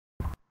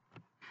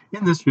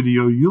In this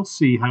video, you'll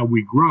see how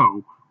we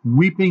grow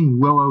weeping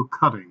willow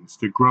cuttings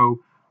to grow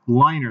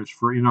liners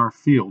for in our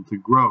field to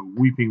grow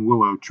weeping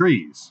willow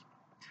trees.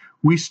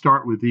 We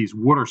start with these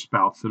water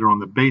spouts that are on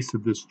the base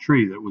of this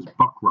tree that was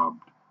buck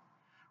rubbed.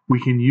 We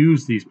can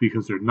use these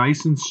because they're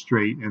nice and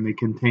straight and they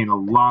contain a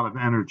lot of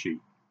energy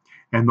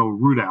and they'll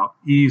root out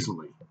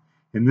easily.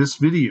 In this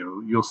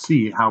video, you'll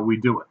see how we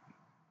do it.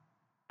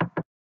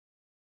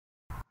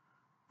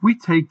 We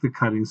take the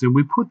cuttings and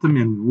we put them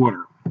in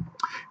water.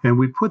 And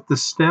we put the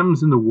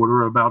stems in the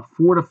water about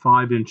 4 to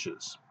 5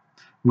 inches.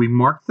 We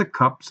mark the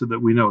cup so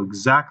that we know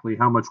exactly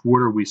how much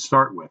water we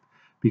start with,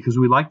 because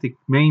we like to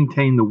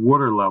maintain the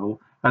water level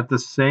at the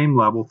same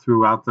level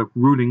throughout the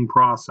rooting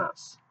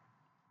process.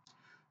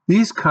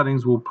 These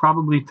cuttings will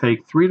probably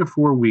take 3 to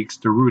 4 weeks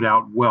to root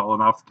out well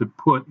enough to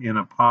put in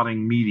a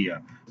potting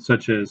media,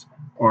 such as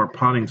our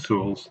potting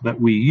soils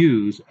that we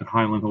use at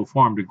Highland Hill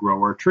Farm to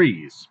grow our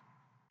trees.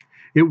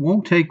 It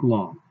won't take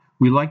long.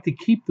 We like to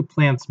keep the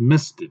plants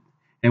misted,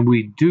 and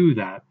we do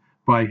that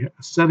by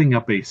setting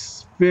up a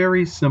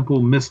very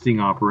simple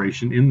misting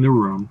operation in the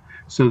room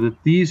so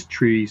that these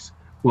trees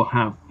will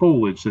have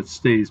foliage that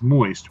stays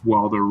moist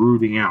while they're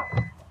rooting out.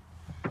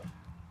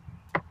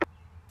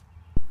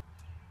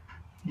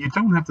 You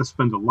don't have to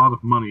spend a lot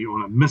of money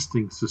on a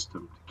misting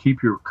system to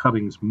keep your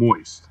cuttings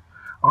moist.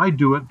 I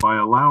do it by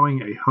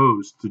allowing a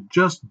hose to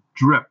just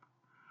drip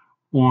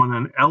on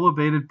an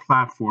elevated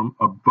platform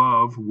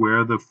above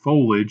where the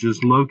foliage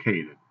is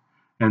located,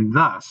 and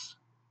thus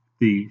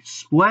the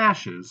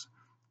splashes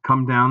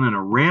come down in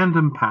a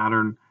random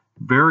pattern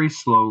very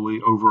slowly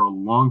over a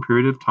long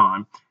period of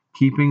time,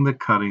 keeping the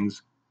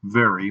cuttings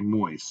very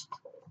moist.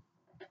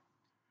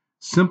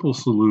 Simple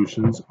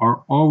solutions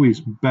are always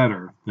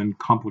better than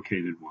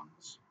complicated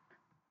ones.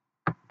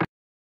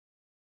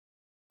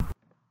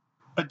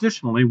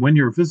 Additionally, when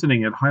you're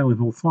visiting at Highland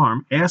Hill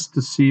Farm, ask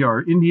to see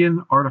our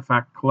Indian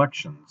artifact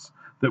collections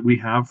that we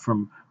have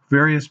from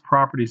various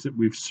properties that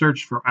we've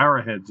searched for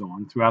arrowheads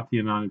on throughout the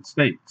United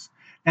States.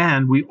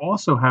 And we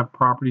also have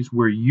properties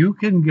where you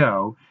can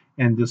go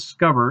and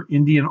discover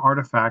Indian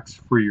artifacts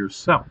for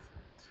yourself.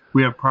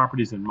 We have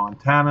properties in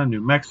Montana,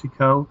 New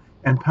Mexico,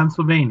 and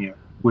Pennsylvania,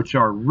 which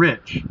are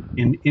rich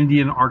in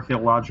Indian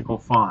archaeological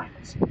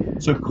finds.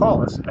 So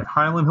call us at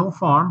Highland Hill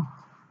Farm,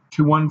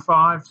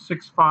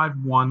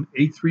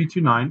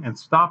 215-651-8329, and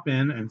stop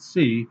in and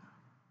see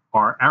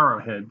our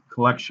arrowhead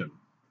collection.